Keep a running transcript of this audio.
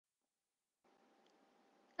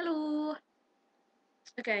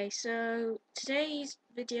Okay, so today's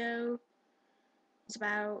video is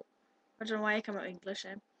about, I don't know why I come out English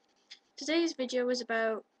then. Today's video is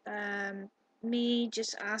about me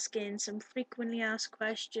just asking some frequently asked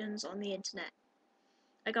questions on the internet.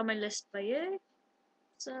 I got my list by you,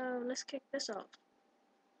 so let's kick this off.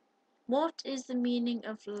 What is the meaning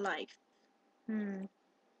of life?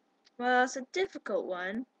 Well, it's a difficult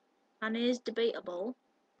one, and it is debatable,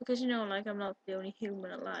 because like I'm not the only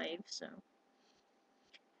human alive, so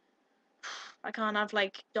I can't have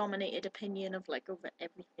like dominated opinion of like over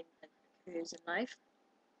everything that occurs in life.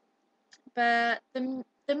 But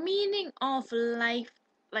the meaning of life,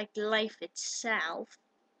 like life itself,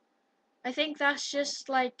 I think that's just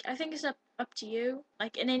like I think it's up to you. I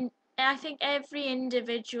think every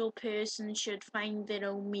individual person should find their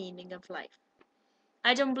own meaning of life.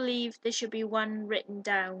 I don't believe there should be one written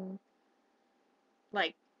down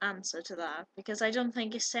like answer to that, because I don't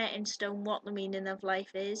think it's set in stone what the meaning of life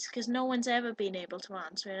is, because no one's ever been able to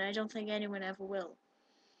answer it, and I don't think anyone ever will.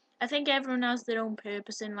 I think everyone has their own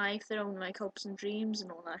purpose in life, their own like hopes and dreams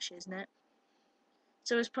and all that shit, isn't it?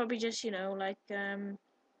 So it's probably just,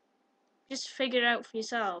 just figure it out for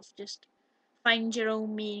yourself. Just find your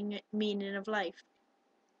own meaning of life.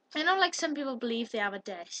 I know like some people believe they have a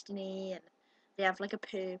destiny and they have like a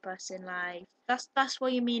purpose in life. That's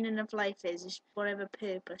what your meaning of life is whatever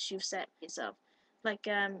purpose you've set for yourself. Like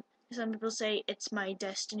some people say it's my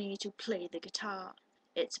destiny to play the guitar.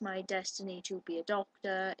 It's my destiny to be a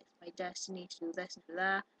doctor. It's my destiny to do this and do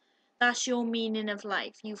that. That's your meaning of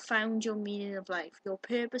life. You found your meaning of life. Your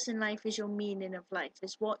purpose in life is your meaning of life.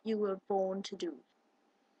 It's what you were born to do.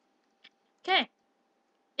 Okay.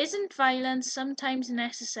 Isn't violence sometimes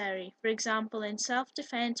necessary, for example in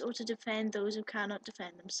self-defense or to defend those who cannot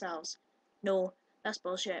defend themselves? No, that's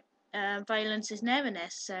bullshit. Violence is never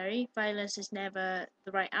necessary. Violence is never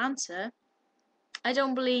the right answer. I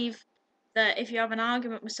don't believe that if you have an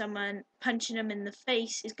argument with someone, punching them in the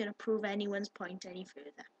face is going to prove anyone's point any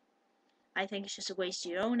further. I think it's just a waste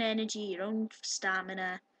of your own energy, your own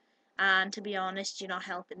stamina, and to be honest, you're not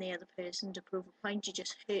helping the other person to prove a point. You're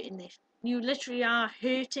just hurting their. You literally are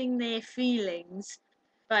hurting their feelings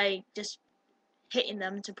by just hitting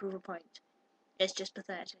them to prove a point. It's just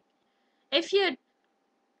pathetic. If you're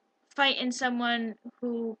fighting someone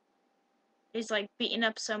who is like beating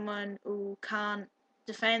up someone who can't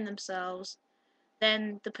defend themselves,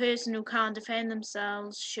 then the person who can't defend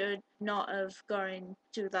themselves should not have gone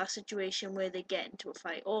into that situation where they get into a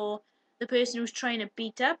fight. Or the person who's trying to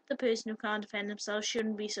beat up the person who can't defend themselves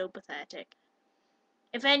shouldn't be so pathetic.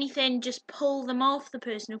 If anything, just pull them off the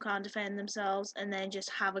person who can't defend themselves and then just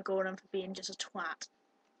have a go at them for being just a twat.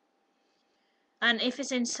 And if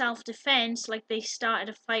it's in self-defense, like they started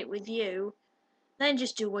a fight with you, then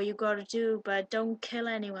just do what you gotta do, but don't kill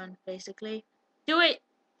anyone, basically. Do it.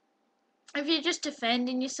 If you're just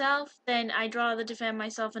defending yourself, then I'd rather defend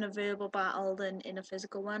myself in a verbal battle than in a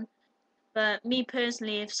physical one. But me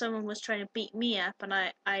personally, if someone was trying to beat me up and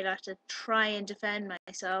I'd have to try and defend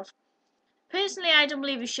myself, personally, I don't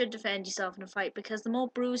believe you should defend yourself in a fight, because the more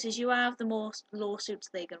bruises you have, the more lawsuits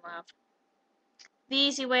they're gonna have. The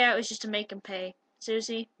easy way out is just to make them pay.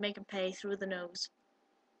 Seriously, make them pay through the nose.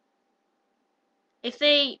 If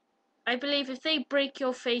they, I believe if they break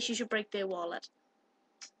your face, you should break their wallet.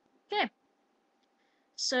 Okay.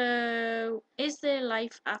 So, is there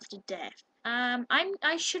life after death?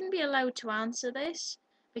 I shouldn't be allowed to answer this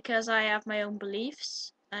because I have my own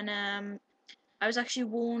beliefs, and I was actually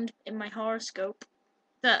warned in my horoscope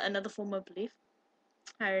that another form of belief,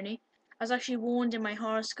 irony. I was actually warned in my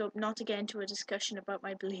horoscope not to get into a discussion about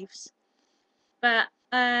my beliefs. But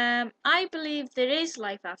I believe there is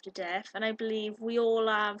life after death, and I believe we all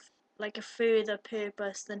have like a further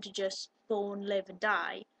purpose than to just born, live, and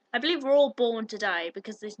die. I believe we're all born to die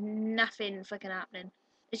because there's nothing fucking happening.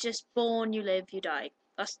 It's just born, you live, you die.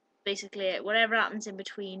 That's basically it. Whatever happens in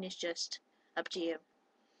between is just up to you.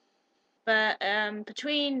 But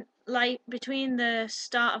between the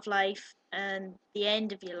start of life and the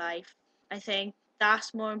end of your life, I think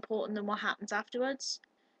that's more important than what happens afterwards.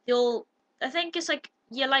 You'll I think it's like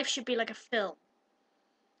your life should be like a film.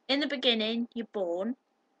 In the beginning, you're born,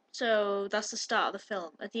 so that's the start of the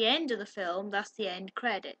film. At the end of the film, that's the end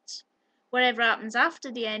credits. Whatever happens after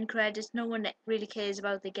the end credits, no one really cares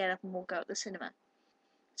about. They get up and walk out the cinema.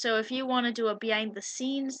 So if you want to do a behind the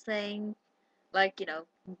scenes thing, like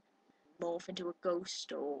morph into a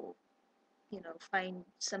ghost, or find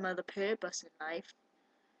some other purpose in life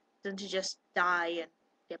than to just die and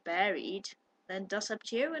get buried, then that's up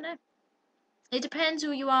to you, innit? It depends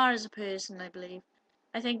who you are as a person, I believe.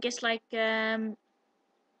 I think it's like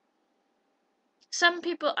some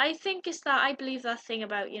people, I think it's that I believe that thing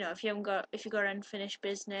about, if you got unfinished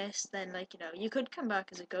business, then like, you could come back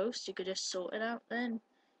as a ghost, you could just sort it out then,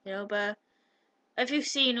 but if you've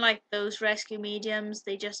seen like those rescue mediums,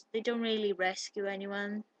 they don't really rescue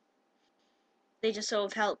anyone. They just sort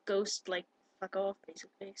of help ghosts like fuck off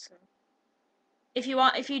basically. So if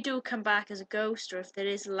you do come back as a ghost, or if there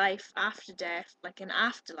is life after death, like an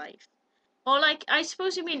afterlife, or like I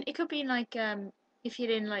suppose you mean it could be like if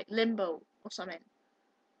you're in like limbo or something.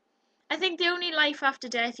 I think the only life after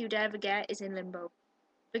death you'd ever get is in limbo,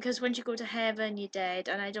 because once you go to heaven, you're dead,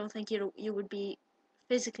 and I don't think you would be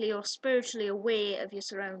physically or spiritually aware of your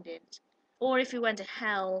surroundings. Or if you went to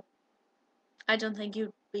hell, I don't think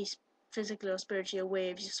you'd be physically or spiritually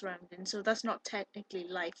aware of your surroundings. So that's not technically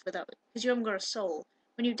life without, because you haven't got a soul.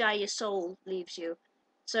 When you die, your soul leaves you.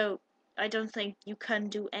 So I don't think you can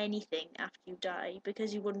do anything after you die,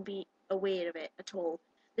 because you wouldn't be aware of it at all.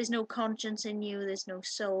 There's no conscience in you, there's no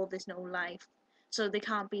soul, there's no life. So there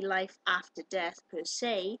can't be life after death per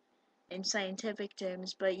se, in scientific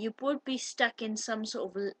terms, but you would be stuck in some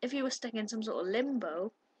sort of, if you were stuck in some sort of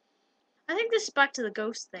limbo. I think this is back to the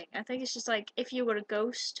ghost thing. I think it's just like if you were a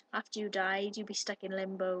ghost after you died, you'd be stuck in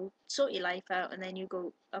limbo, sort your life out, and then you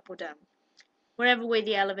go up or down, wherever way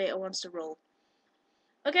the elevator wants to roll.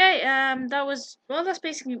 Okay,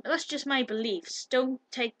 that's just my beliefs. Don't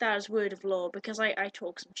take that as word of law, because I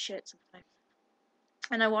talk some shit sometimes,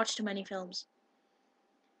 and I watch too many films.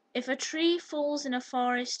 If a tree falls in a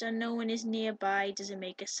forest and no one is nearby, does it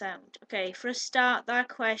make a sound? Okay, for a start, that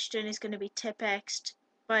question is going to be tip-exed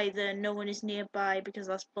by the no one is nearby, because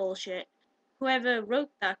that's bullshit. Whoever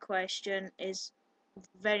wrote that question is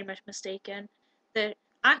very much mistaken. The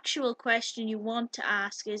actual question you want to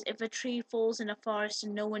ask is, if a tree falls in a forest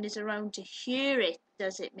and no one is around to hear it,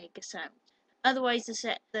 does it make a sound? Otherwise,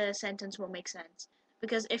 the sentence won't make sense.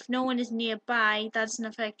 Because if no one is nearby, that doesn't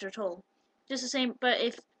affect her at all. Just the same, but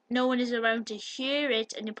if no one is around to hear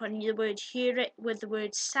it, and you're putting the word hear it with the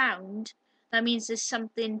word sound, that means there's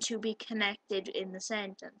something to be connected in the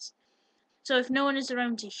sentence. So if no one is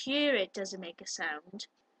around to hear it, does it make a sound?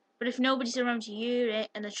 But if nobody's around to hear it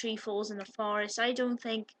and a tree falls in the forest, I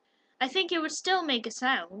think it would still make a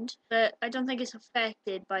sound, but I don't think it's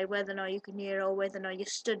affected by whether or not you can hear it, or whether or not you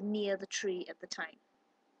stood near the tree at the time.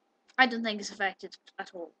 I don't think it's affected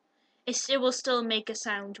at all. It will still make a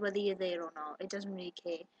sound whether you're there or not. It doesn't really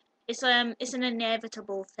care. It's an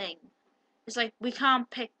inevitable thing. It's like we can't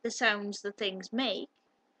pick the sounds that things make,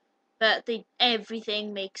 but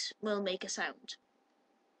everything will make a sound.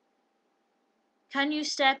 Can you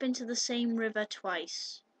step into the same river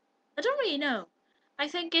twice? I don't really know. I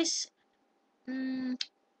think it's kind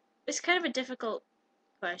of a difficult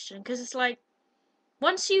question, because it's like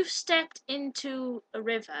once you've stepped into a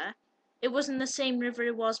river, it wasn't the same river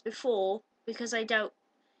it was before, because I doubt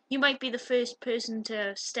you might be the first person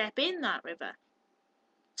to step in that river.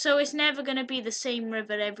 So it's never going to be the same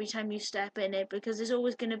river every time you step in it, because there's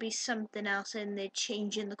always going to be something else in there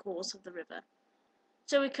changing the course of the river.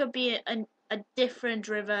 So it could be a different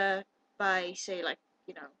river by, say, like,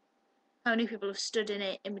 how many people have stood in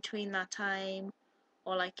it in between that time,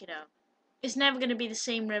 or like, it's never going to be the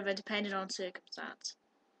same river depending on circumstance.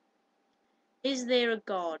 Is there a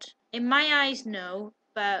God? In my eyes, no,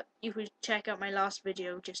 but you could check out my last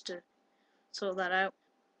video just to sort that out.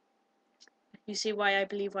 You see why I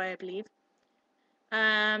believe.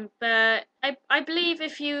 But I believe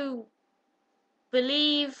if you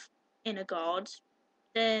believe in a God,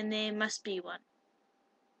 then there must be one.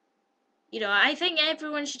 I think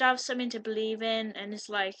everyone should have something to believe in, and it's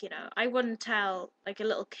like, I wouldn't tell like a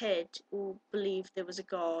little kid who believed there was a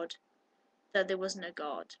God that there wasn't a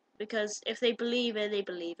God. Because if they believe it, they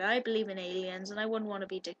believe it. I believe in aliens, and I wouldn't want to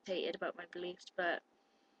be dictated about my beliefs, but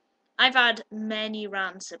I've had many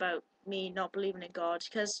rants about me not believing in God,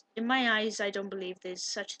 because in my eyes, I don't believe there's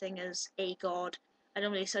such a thing as a God. I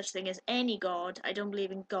don't believe such a thing as any God. I don't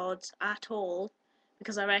believe in gods at all,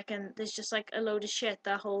 because I reckon there's just like a load of shit.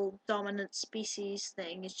 That whole dominant species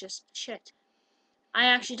thing is just shit. I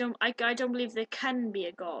actually don't. I don't believe there can be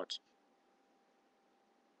a God,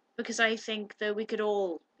 because I think that we could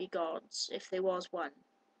all be gods if there was one.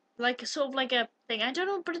 Like sort of like a thing. I don't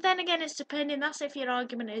know, but then again, it's depending. That's if your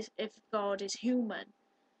argument is if God is human.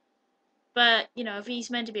 But if he's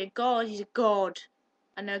meant to be a god, he's a god,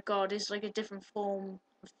 and a god is like a different form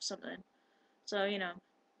of something. So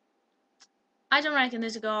I don't reckon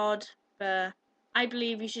there's a god, but I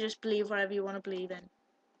believe you should just believe whatever you want to believe in.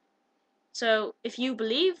 So if you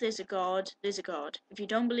believe there's a god, there's a god. If you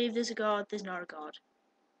don't believe there's a god, there's not a god.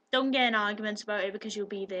 Don't get in arguments about it, because you'll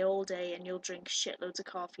be there all day and you'll drink shitloads of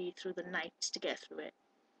coffee through the night to get through it.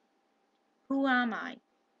 Who am I?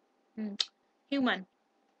 Human.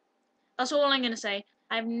 That's all I'm gonna say.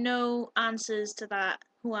 I have no answers to that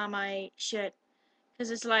who am I shit.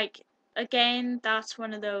 Because it's like, again, that's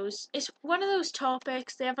one of those. It's one of those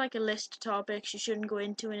topics. They have like a list of topics you shouldn't go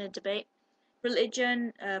into in a debate.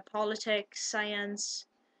 Religion, politics, science,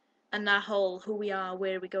 and that whole who we are,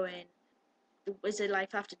 where we going, is it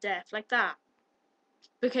life after death, like that.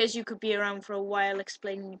 Because you could be around for a while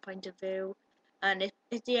explaining your point of view, and at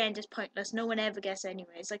the end it's pointless. No one ever gets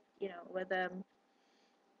anywhere. It's like, with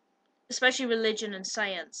especially religion and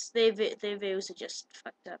science, their views are just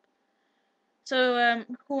fucked up. So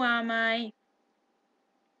who am I?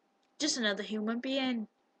 Just another human being.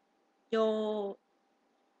 You're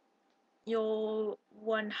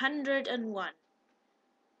 101.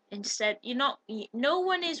 Instead, you're not. No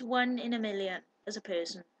one is 1 in 1,000,000 as a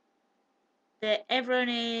person. That everyone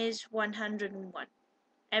is 101.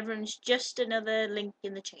 Everyone's just another link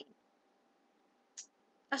in the chain.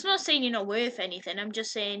 That's not saying you're not worth anything. I'm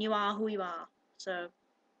just saying you are who you are. So,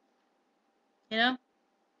 you know,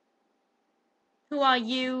 who are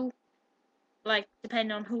you? Like,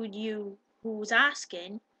 depending on who's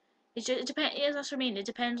asking. It depends. Yeah, that's what I mean. It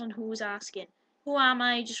depends on who's asking. Who am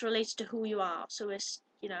I? Just relates to who you are. So it's,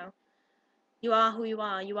 you are who you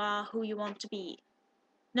are. You are who you want to be.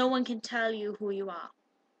 No one can tell you who you are.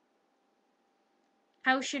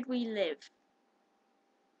 How should we live?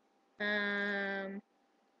 Um,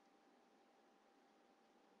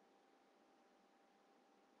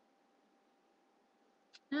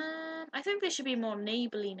 I think there should be more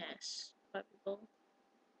neighborliness about people.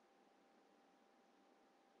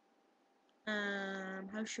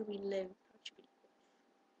 How should we live?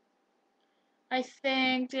 I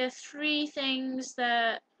think there are three things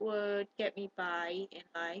that would get me by in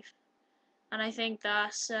life, and I think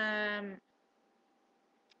that's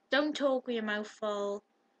don't talk with your mouth full,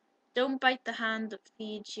 don't bite the hand that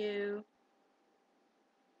feeds you,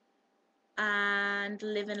 and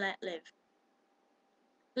live and let live.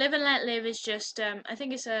 Live and let live is just I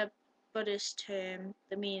think it's a Buddhist term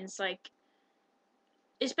that means like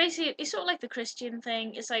it's sort of like the Christian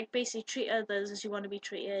thing. It's like basically treat others as you want to be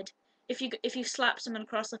treated. If you slap someone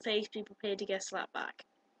across the face, be prepared to get slapped back.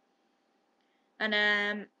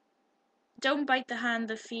 And don't bite the hand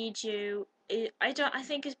that feeds you. I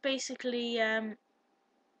think it's basically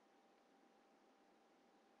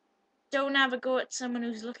don't have a go at someone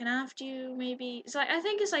who's looking after you. Maybe it's like I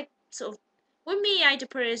think it's like sort of with me. I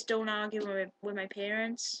put it as don't argue with my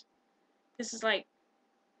parents. This is like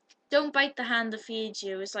don't bite the hand that feeds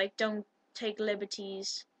you. It's like don't take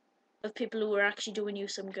liberties of people who are actually doing you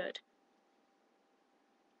some good.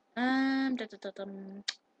 What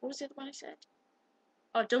was the other one I said?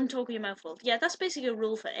 Oh, don't talk with your mouth full. Yeah, that's basically a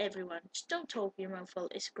rule for everyone. Just don't talk with your mouth full.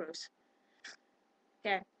 It's gross.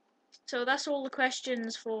 Okay, so that's all the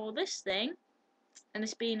questions for this thing, and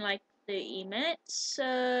it's been like 30 minutes.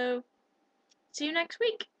 So see you next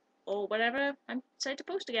week or whatever I'm set to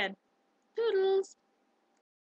post again. Toodles.